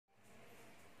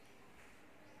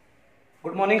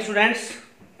Good morning students.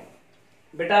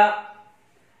 बेटा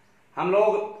हम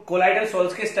लोग कोलाइडल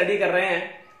सोल्स की स्टडी कर रहे हैं,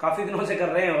 काफी दिनों से कर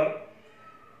रहे हैं। और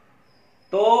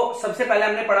तो सबसे पहले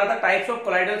हमने पढ़ा था टाइप्स ऑफ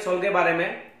कोलाइडल सोल के बारे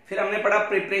में, फिर हमने पढ़ा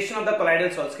preparation of the colloidal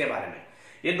souls के बारे में।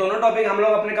 ये दोनों टॉपिक हम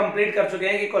लोग अपने कंप्लीट कर चुके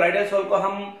हैं कि कोलाइडल सोल को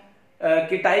हम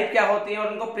की टाइप क्या होती है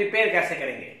और उनको प्रिपेयर कैसे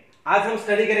करेंगे। आज हम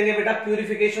स्टडी करेंगे बेटा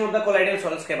purification of the colloidal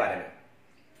souls के बारे में,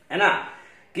 है ना,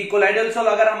 कि कोलाइडल सोल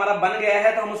अगर हमारा बन गया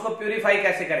है तो हम उसको प्यूरिफाई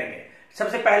कैसे करेंगे।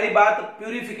 सबसे पहली बात,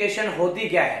 प्यूरिफिकेशन होती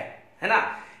क्या है ना।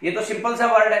 ये तो सिंपल सा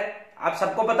वर्ड है, आप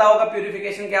सबको पता होगा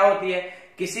प्यूरिफिकेशन क्या होती है।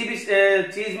 किसी भी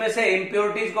चीज में से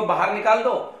इम्प्योरिटीज को बाहर निकाल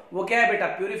दो, वो क्या है बेटा,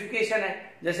 प्यूरिफिकेशन है।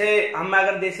 जैसे हम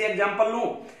अगर देसी एग्जांपल लूं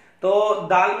तो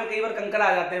दाल में कई बार कंकड़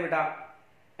आ जाते हैं बेटा,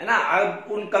 है ना। अब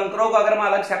उन कंकरों को अगर मैं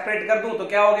अलग सेपरेट कर दूं तो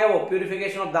क्या हो गया, वो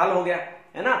प्यूरिफिकेशन ऑफ दाल हो गया,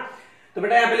 है ना। तो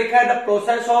बेटा यहाँ पे लिखा है the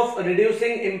process of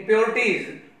reducing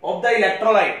impurities of the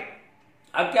electrolyte.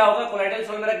 अब क्या होगा, कोलाइडल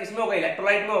सोल मेरा किसमें होगा,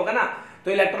 इलेक्ट्रोलाइट में होगा ना।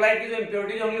 तो इलेक्ट्रोलाइट की जो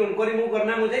इम्प्योरिटीज होंगी उनको रिमूव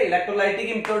करना है मुझे, इलेक्ट्रोलाइटिक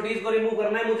इम्प्योरिटीज को रिमूव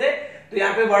करना है मुझे। तो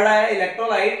यहाँ पे वर्ड आया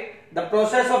electrolyte, the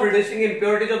process of reducing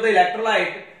impurities of the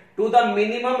electrolyte to the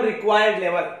minimum required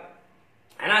level,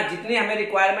 है ना। जितनी हमें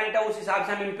रिक्वायरमेंट है उस हिसाब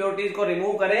से हम इम्प्योरिटीज को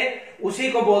रिमूव करें,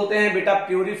 उसी को बोलते हैं बेटा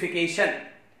प्यूरिफिकेशन,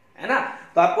 है ना।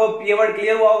 तो आपको ये वर्ड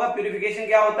क्लियर हुआ होगा, प्यूरिफिकेशन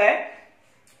क्या होता है।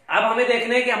 अब हमें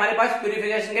देखना है कि हमारे पास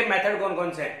प्यूरिफिकेशन के मेथड कौन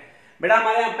कौन से हैं। बेटा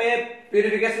हमारे यहाँ पे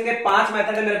प्यूरिफिकेशन के 5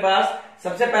 मेथड है मेरे पास।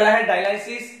 सबसे पहला है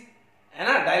डायलाइसिस, है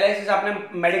ना। डायलाइसिस आपने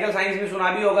मेडिकल साइंस में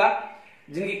सुना भी होगा।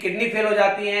 जिनकी किडनी फेल हो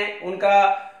जाती है उनका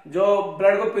जो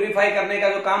ब्लड को प्यूरिफाई करने का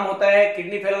जो काम होता है,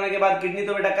 किडनी फेल होने के बाद किडनी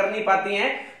तो बेटा कर नहीं पाती है,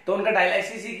 तो उनका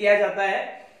डायलाइसिस ही किया जाता है।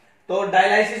 तो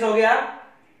डायलाइसिस हो गया,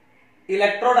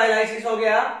 इलेक्ट्रोडायलाइसिस हो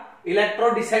गया,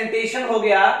 इलेक्ट्रोडिसेंटेशन हो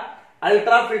गया,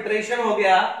 अल्ट्रा फिल्ट्रेशन हो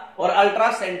गया और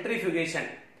अल्ट्रा सेंट्रीफ्यूगेशन।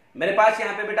 मेरे पास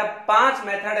यहाँ पे बेटा 5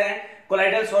 मेथड है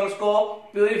कोलाइडल सोल्स को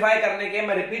प्यूरिफाई करने के।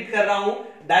 मैं रिपीट कर रहा हूं,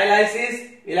 डायलाइसिस,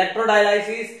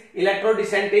 इलेक्ट्रोडायलाइसिस,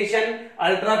 इलेक्ट्रोडिसेंटेशन,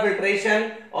 अल्ट्रा फिल्ट्रेशन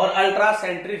और अल्ट्रा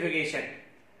सेंट्रीफ्यूगेशन।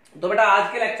 तो बेटा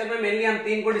आज के लेक्चर में मेनली हम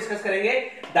 3 को डिस्कस करेंगे,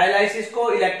 डायलाइसिस को,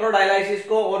 इलेक्ट्रोडायलाइसिस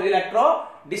को और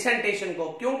इलेक्ट्रोडिसेंटेशन को।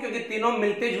 क्यों? क्योंकि तीनों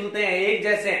मिलते जुलते हैं, एक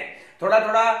जैसे हैं। थोड़ा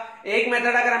थोड़ा एक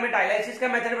मेथड अगर हमें डायलाइसिस का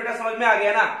मेथड बेटा समझ में आ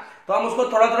गया ना, तो हम उसको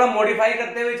थोड़ा थोड़ा मॉडिफाई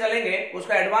करते हुए चलेंगे,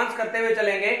 उसको एडवांस करते हुए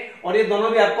चलेंगे और ये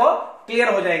दोनों भी आपको क्लियर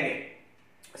हो जाएंगे।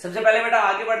 सबसे पहले बेटा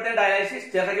आगे बढ़ते हैं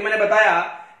डायलाइसिस। जैसा कि मैंने बताया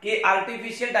कि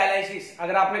आर्टिफिशियल डायलाइसिस,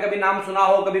 अगर आपने कभी नाम सुना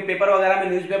हो, कभी पेपर वगैरह में,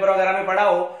 न्यूज़पेपर वगैरह में पढ़ा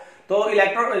हो, तो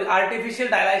आर्टिफिशियल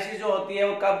डायलाइसिस जो होती है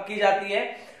वो कब की जाती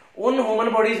है, उन ह्यूमन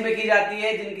बॉडीज में की जाती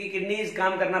है जिनकी किडनीज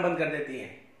काम करना बंद कर देती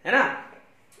है ना।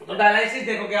 तो डायलाइसिस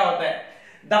देखो क्या होता है,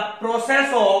 the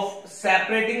process of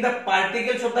separating the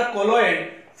particles of the colloid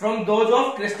from those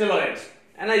of crystalloids,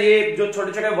 है ना। ये जो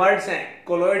छोटे छोटे वर्ड्स हैं,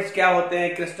 कोलोइड्स क्या होते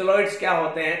हैं, क्रिस्टलोइड्स क्या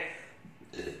होते हैं,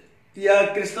 या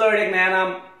क्रिस्टलोइड एक नया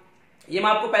नाम, ये मैं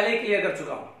आपको पहले ही क्लियर कर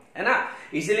चुका हूं, है ना।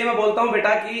 इसीलिए मैं बोलता हूं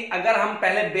बेटा कि अगर हम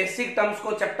पहले बेसिक टर्म्स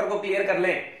को, चैप्टर को क्लियर कर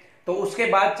लें तो उसके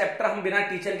बाद चैप्टर हम बिना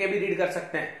टीचर के भी रीड कर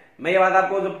सकते हैं। मैं ये बात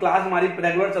आपको जब क्लास हमारी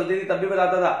रेगुलर चलती थी तब भी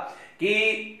बताता था कि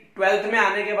 12th में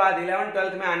आने के बाद, 11th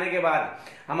 12th में आने के बाद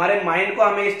हमारे माइंड को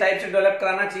हमें इस टाइप से डेवलप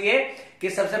कराना चाहिए कि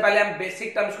सबसे पहले हम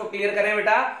बेसिक टर्म्स को क्लियर करें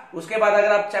बेटा, उसके बाद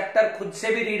अगर आप चैप्टर खुद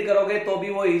से भी रीड करोगे तो भी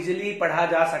वो इजीली पढ़ा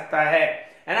जा सकता है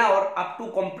ना, और अप टू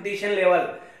कंपटीशन लेवल।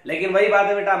 लेकिन वही बात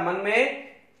है बेटा, मन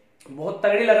में बहुत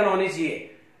तगड़ी लगन होनी चाहिए,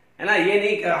 है ना। ये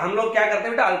नहीं, हम लोग क्या करते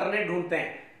हैं बेटा, अल्टरनेट ढूंढते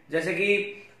हैं। जैसे कि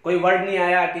कोई वर्ड नहीं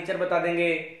आया, टीचर बता देंगे,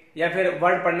 या फिर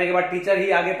वर्ड पढ़ने के बाद टीचर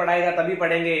ही आगे पढ़ाएगा तभी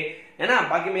पढ़ेंगे, है ना।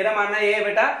 बाकी मेरा मानना ये है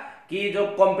बेटा कि जो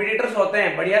कॉम्पिटिटर्स होते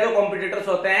हैं, बढ़िया जो कॉम्पिटिटर्स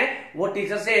होते हैं, वो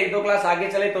टीचर से 1-2 क्लास आगे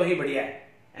चले तो ही बढ़िया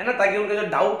है ना, ताकि उनके जो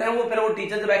डाउट है वो फिर वो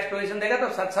टीचर जब एक्सप्लेनेशन देगा तो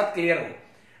साथ साथ क्लियर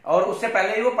हो और उससे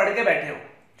पहले ही वो पढ़ के बैठे हो।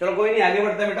 चलो कोई नहीं, आगे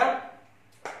बढ़ते हैं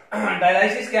बेटा।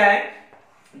 डायलाइसिस क्या है,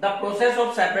 the process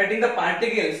of separating the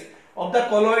particles of the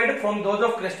colloid from those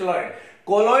of क्रिस्टलोइड।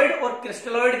 Colloid और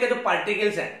क्रिस्टलोइड के जो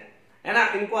पार्टिकल्स हैं, है ना,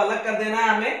 इनको अलग कर देना है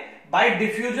हमें bye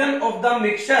diffusion of the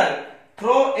mixture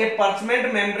through a parchment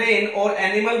membrane और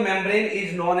animal membrane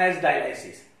is known as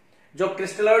dialysis. जो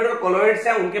क्रिस्टलोइड और कोलोइड्स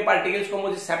हैं उनके पार्टिकल्स को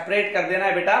मुझे सेपरेट कर देना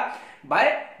है बेटा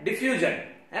बाय डिफ्यूजन,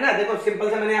 है ना। देखो सिंपल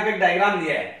से मैंने यहाँ पे एक डायग्राम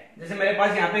दिया है। जैसे मेरे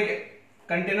पास यहाँ पे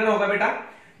कंटेनर होगा बेटा,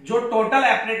 जो टोटल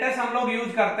एपरेटस हम लोग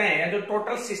यूज करते हैं या जो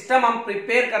टोटल सिस्टम हम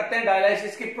प्रिपेयर करते हैं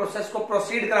डायलाइसिस की प्रोसेस को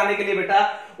प्रोसीड कराने के लिए बेटा,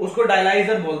 उसको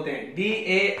डायलाइजर बोलते हैं।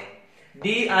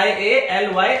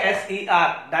 DIALYSER,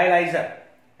 डायलाइजर,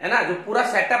 है ना। जो पूरा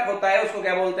सेटअप होता है उसको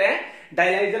क्या बोलते हैं,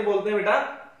 डायलाइजर बोलते हैं बेटा।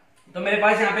 तो मेरे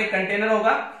पास यहाँ पे एक कंटेनर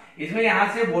होगा, इसमें यहां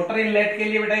से वाटर इनलेट के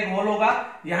लिए बेटा एक होल होगा,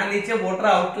 यहाँ नीचे वाटर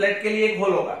आउटलेट के लिए एक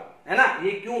होल होगा, है ना।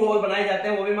 ये क्यों होल बनाए जाते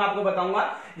हैं वो भी मैं आपको बताऊंगा।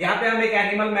 यहाँ पे हम एक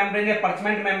एनिमल मेम्ब्रेन या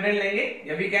पर्चमेंट मेम्ब्रेन लेंगे,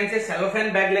 या we can say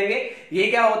cellophane bag लेंगे। ये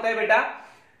क्या होता है बेटा,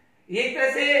 ये एक तरह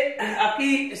से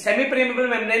आपकी सेमी परमेबल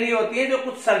मेम्ब्रेन ही होती है जो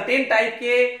कुछ सर्टेन टाइप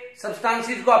के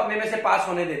सब्सटेंसेस को अपने में से पास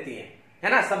होने देती है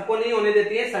ना, सबको नहीं होने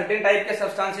देती है, सर्टेन टाइप के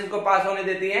सब्सटेंसेस को पास होने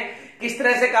देती है। किस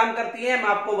तरह से काम करती है मैं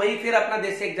आपको वही फिर अपना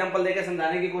देसी एग्जांपल देकर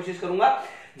समझाने की कोशिश करूंगा।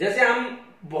 जैसे हम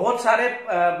बहुत सारे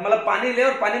मतलब पानी ले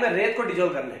और पानी में रेत को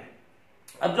डिजोल्व कर लें।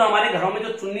 अब जो हमारे घरों में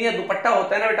जो चुन्नी या दुपट्टा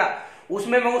होता है ना बेटा,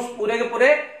 उसमें मैं उस पूरे के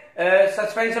पूरे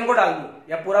सस्पेंशन को डाल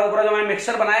दूं या पूरा पूरा जो मैंने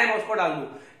मिक्सचर बनाया है मैं उसको डाल दूं,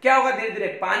 क्या होगा, धीरे धीरे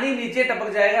पानी नीचे टपक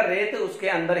जाएगा, रेत उसके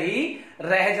अंदर ही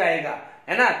रह जाएगा,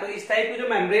 है ना। तो इस टाइप की जो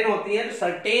मेम्ब्रेन होती है जो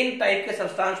सर्टेन टाइप के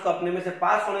सब्सटेंस को अपने में से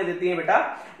पास होने देती है बेटा,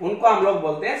 उनको हम लोग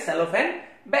बोलते हैं सेलोफेन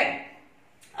बैग।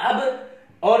 अब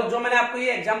और जो मैंने आपको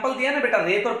ये एग्जांपल दिया ना बेटा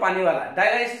रेत और पानी वाला,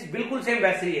 डायलाइसिस बिल्कुल सेम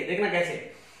वैसे ही है, देखना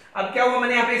कैसे। अब क्या हुआ,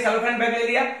 मैंने यहाँ पे सेलोफेन बैग ले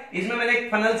लिया, इसमें मैंने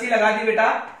एक फनल सी लगा दी बेटा,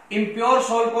 इम्प्योर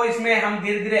सोल को इसमें हम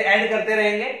धीरे धीरे ऐड करते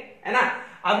रहेंगे, है ना।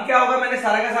 अब क्या होगा, मैंने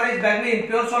सारा का सारा इस बैग में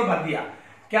इम्प्योर सोल भर दिया,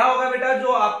 क्या होगा बेटा,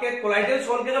 जो आपके कोलाइडल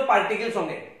सोल के जो पार्टिकल्स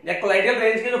होंगे या कोलाइडल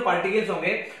रेंज के जो पार्टिकल्स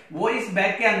होंगे वो इस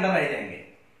बैग के अंदर रह जाएंगे,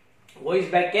 वो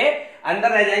इस बैग के अंदर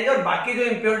रह जाएंगे, और बाकी जो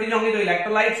इंप्योरिटीज होंगे, जो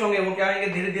इलेक्ट्रोलाइट्स होंगे, वो क्या होंगे,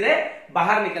 धीरे धीरे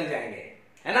बाहर निकल जाएंगे,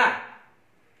 है ना।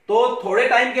 तो थोड़े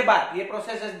टाइम के बाद ये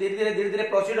प्रोसेस धीरे धीरे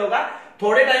प्रोसीड होगा।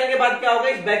 थोड़े टाइम के बाद क्या होगा,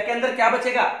 इस बैग के अंदर क्या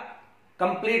बचेगा,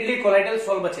 कंप्लीटली कोलाइडल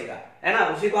सोल बचेगा, है ना।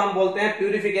 उसी को हम बोलते हैं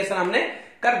प्यूरिफिकेशन, हमने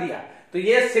कर दिया। तो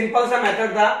ये सिंपल सा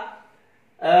मेथड था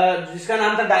जिसका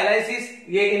नाम था डायलाइसिस।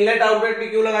 ये इनलेट आउटलेट पे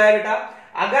क्यों लगाया बेटा,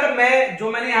 अगर मैं जो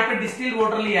मैंने यहाँ पे डिस्टिल्ड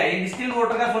वाटर लिया, ये डिस्टिल्ड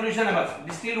वाटर का सॉल्यूशन है, बस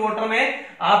डिस्टिल्ड वाटर में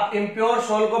आप इम्प्योर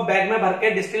सोल को बैग में भर के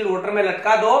डिस्टिल्ड वाटर में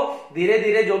लटका दो, धीरे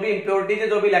धीरे जो भी इंप्योरिटीज है,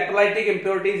 जो भी इलेक्ट्रोलाइटिक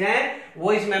इंप्योरिटीज हैं,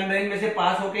 वो इस मेम्ब्रेन में से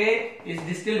पास होके इस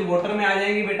डिस्टिल्ड वाटर में आ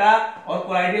जाएंगी बेटा, और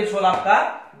कोलाइडल सोल आपका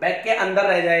बैग के अंदर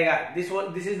रह जाएगा।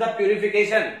 दिस इज द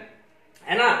प्यूरिफिकेशन,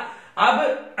 है ना। अब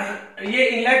ये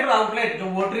इनलेट और आउटलेट, जो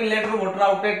वाटर इनलेट और वाटर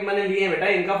आउटलेट मैंने लिए बेटा,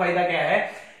 इनका फायदा क्या है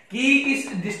कि इस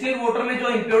डिस्टिल्ड वाटर में जो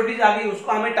इंप्योरिटीज आ गई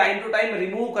उसको हमें टाइम टू टाइम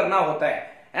रिमूव करना होता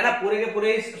है ना। पूरे के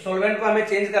पूरे इस सॉल्वेंट को हमें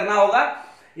चेंज करना होगा,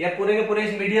 या पूरे के पूरे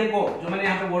इस मीडियम को जो मैंने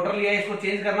यहाँ पे वाटर लिया है इसको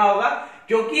चेंज करना होगा,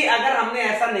 क्योंकि अगर हमने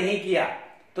ऐसा नहीं किया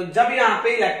तो जब यहाँ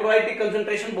पे इलेक्ट्रोलाइटिक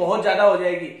कंसंट्रेशन बहुत ज्यादा हो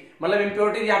जाएगी, मतलब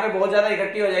इंप्योरिटीज यहाँ पे बहुत ज्यादा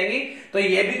इकट्ठी हो जाएगी, तो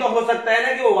ये भी तो हो सकता है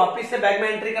ना कि वो वापस से बैग में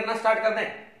एंट्री करना स्टार्ट कर दें,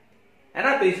 है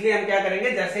ना। तो इसलिए हम क्या करेंगे,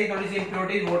 जैसे ही थोड़ी सी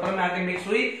इंप्योरिटीज वाटर में आके मिक्स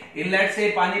हुई, इनलेट से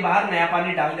पानी बाहर, नया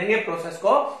पानी डाल देंगे, प्रोसेस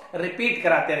को रिपीट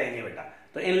कराते रहेंगे बेटा।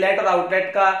 तो इनलेट और आउटलेट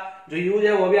का जो यूज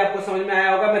है वो भी आपको समझ में आया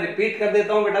होगा। मैं रिपीट कर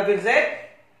देता हूं बेटा फिर से,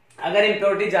 अगर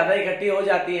इंप्योरिटी ज्यादा इकट्ठी हो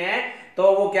जाती है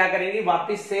तो वो क्या करेंगी,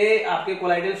 वापिस से आपके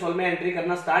कोलाइडल सोल में एंट्री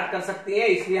करना स्टार्ट कर सकती है,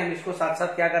 इसलिए हम इसको साथ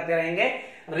साथ क्या करते रहेंगे,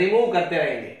 रिमूव करते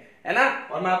रहेंगे, है ना।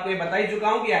 और मैं आपको ये बता ही चुका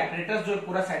हूं कि एपरेटस जो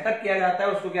पूरा सेटअप किया जाता है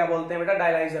उसको क्या बोलते हैं बेटा,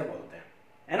 डायलाइजर बोलते हैं,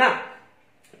 है ना।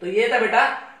 तो ये था बेटा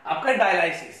आपका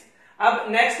डायलाइसिस। अब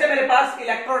नेक्स्ट है मेरे पास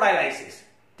इलेक्ट्रोडायलाइसिस,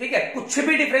 ठीक है। कुछ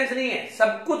भी डिफरेंस नहीं है,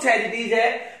 सब कुछ एज इट इज है,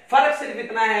 फर्क सिर्फ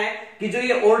इतना है कि जो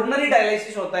ये ऑर्डिनरी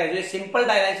डायलाइसिस होता है, जो ये सिंपल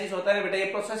डायलाइसिस होता है ना बेटा, ये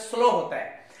प्रोसेस स्लो होता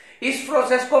है। इस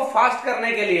प्रोसेस को फास्ट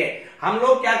करने के लिए हम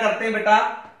लोग क्या करते हैं बेटा,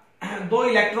 दो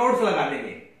इलेक्ट्रोड्स लगा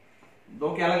देंगे,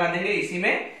 दो क्या लगा देंगे, इसी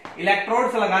में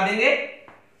इलेक्ट्रोड्स लगा देंगे,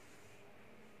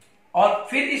 और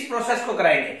फिर इस प्रोसेस को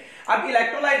कराएंगे। अब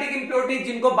इलेक्ट्रोलाइटिक इंप्योरिटीज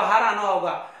जिनको बाहर आना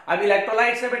होगा, अब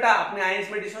इलेक्ट्रोलाइट से बेटा अपने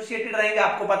आयंस में डिसोसिएटेड रहेंगे,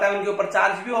 आपको पता है उनके ऊपर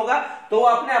चार्ज भी होगा, तो वो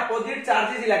अपने अपोजिट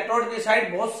चार्जेस इलेक्ट्रोड के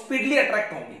साइड बहुत स्पीडली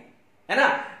अट्रैक्ट होंगी, है ना।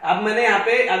 अब मैंने यहाँ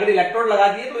पे अगर इलेक्ट्रोड लगा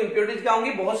दिए तो इंप्योरिटीज क्या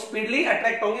होंगी, बहुत स्पीडली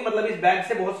अट्रैक्ट होंगी, मतलब इस बैग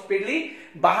से बहुत स्पीडली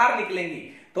बाहर निकलेंगी।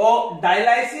 तो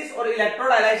डायलाइसिस और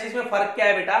इलेक्ट्रोडायलाइसिस में फर्क क्या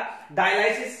है बेटा,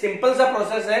 डायलाइसिस सिंपल सा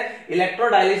प्रोसेस है,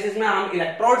 इलेक्ट्रोडायलिसिस में हम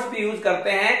इलेक्ट्रोड्स भी यूज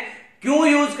करते हैं। क्यों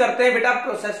यूज करते हैं बेटा,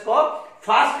 प्रोसेस को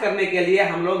फास्ट करने के लिए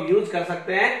हम लोग यूज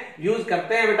करते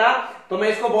हैं बेटा। तो मैं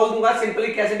इसको बोल दूंगा सिंपली,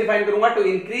 कैसे डिफाइन करूंगा, to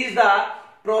increase the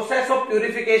process of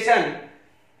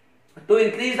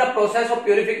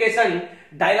purification,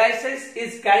 dialysis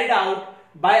is carried out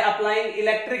by applying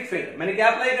electric field. मैंने क्या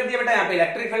अप्लाई कर दिया बेटा, यहाँ पे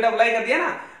इलेक्ट्रिक फील्ड अप्लाई कर दिया ना,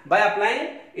 by applying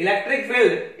electric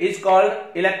field is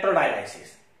called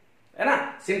इलेक्ट्रोडायलाइसिस, है ना।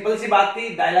 सिंपल सी बात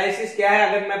थी। डायलाइसिस क्या है,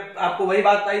 अगर मैं आपको वही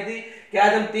बात बताई थी कि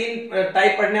आज हम तीन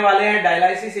टाइप पढ़ने वाले हैं,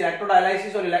 डायलाइसिस,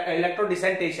 इलेक्ट्रोडायलाइसिस और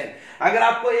इलेक्ट्रोडिसेंटेशन। अगर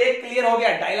आपको एक क्लियर हो गया,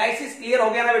 डायलाइसिस क्लियर हो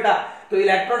गया ना बेटा, तो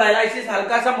इलेक्ट्रोडायलाइसिस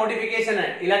हल्का सा मॉडिफिकेशन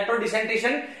है,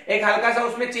 इलेक्ट्रोडिसेंटेशन एक हल्का सा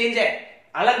उसमें चेंज है,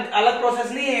 अलग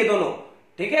प्रोसेस नहीं है ये दोनों,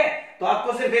 ठीक है। तो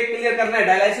आपको सिर्फ एक क्लियर करना है,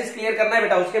 डायलाइसिस क्लियर करना है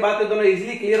बेटा, उसके बाद तो दोनों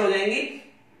इजिली क्लियर हो जाएंगी।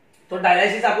 तो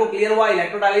डायलाइसिस आपको क्लियर हुआ,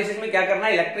 इलेक्ट्रोडायलिसिस में क्या करना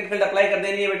है, इलेक्ट्रिक फील्ड अप्लाई कर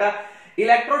देनी है बेटा।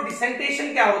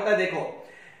 इलेक्ट्रोडिसेंटेशन क्या होता है, देखो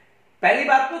पहली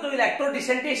बात तो जो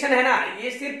इलेक्ट्रोडिसेंटेशन है ना, ये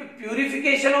सिर्फ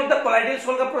purification of the colloidal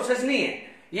sol का प्रोसेस नहीं है,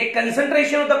 ये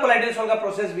concentration of the colloidal sol का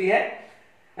प्रोसेस भी है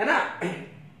ना।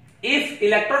 If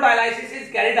electrodialysis is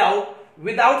carried out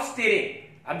without steering,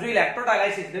 अब जो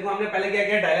इलेक्ट्रोडायलिसिस, देखो हमने पहले क्या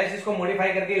किया, डायलिसिस को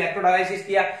मॉडिफाई करके इलेक्ट्रोडायलिसिस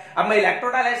किया। अब मैं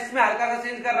इलेक्ट्रोडायलिसिस में हल्का सा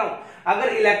चेंज कर रहा हूं।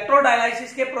 अगर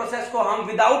इलेक्ट्रोडायलिसिस के प्रोसेस को हम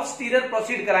विदाउट स्टीरर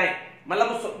प्रोसीड कराएं,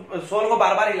 मतलब सोल को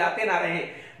बार बार हिलाते ना रहे,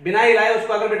 बिना हिलाए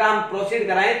उसको अगर बेटा हम प्रोसीड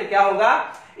कराएं तो क्या होगा,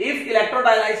 if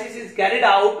electrodialysis is carried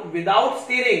out without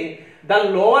steering the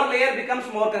lower layer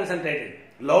becomes more concentrated.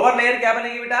 Lower layer क्या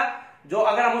बनेगी बेटा, जो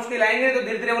अगर हम उसको हिलाएंगे तो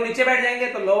धीरे धीरे वो नीचे बैठ जाएंगे,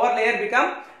 तो lower layer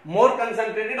become more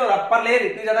concentrated और अपर लेयर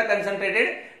इतनी ज्यादा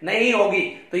कंसंट्रेटेड नहीं होगी।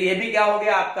 तो ये भी क्या हो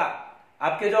गया आपका,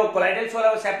 आपके जो कोलाइडल सोल है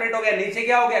वो सेपरेट हो गया, नीचे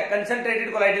क्या हो गया,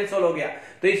 कंसंट्रेटेड कोलाइडल सोल हो गया।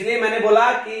 तो इसलिए मैंने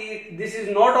बोला कि this is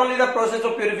not only the process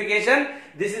of purification,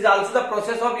 this is also the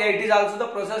process of, it is also the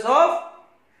process of,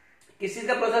 किस चीज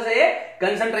का प्रोसेस है ये,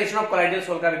 कंसंट्रेशन ऑफ कोलाइडल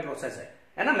सोल का भी प्रोसेस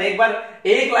है ना। मैं एक बार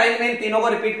एक लाइन में इन तीनों को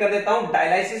रिपीट कर देता हूं।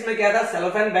 डायलिसिस में क्या था,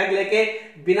 सेलोफेन बैग लेके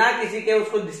बिना किसी के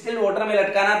उसको डिस्टिल्ड वाटर में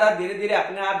लटकाना था, धीरे धीरे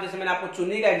अपने आप, जैसे मैंने आपको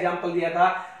चुन्नी का एग्जांपल दिया था,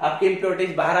 आपकी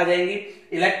इंप्योरिटीज बाहर आ जाएंगी।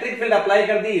 इलेक्ट्रिक फील्ड अप्लाई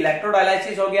कर दी,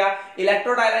 इलेक्ट्रोडायलिसिस हो गया।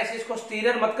 इलेक्ट्रोडायलिसिस को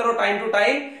स्टीरर मत करो, टाइम टू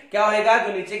टाइम क्या होगा,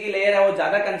 जो नीचे की लेयर है वो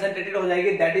ज्यादा कंसंट्रेटेड हो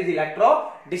जाएगी, दैट इज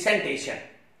इलेक्ट्रोडिसेंटेशन,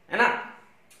 है ना।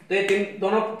 तो ये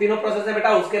तीनों प्रोसेस है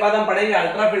बेटा। उसके बाद हम पढ़ेंगे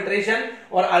अल्ट्रा फिल्ट्रेशन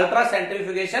और अल्ट्रा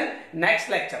सेंट्रीफ्यूगेशन नेक्स्ट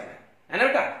लेक्चर में, है ना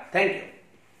बेटा। Thank you.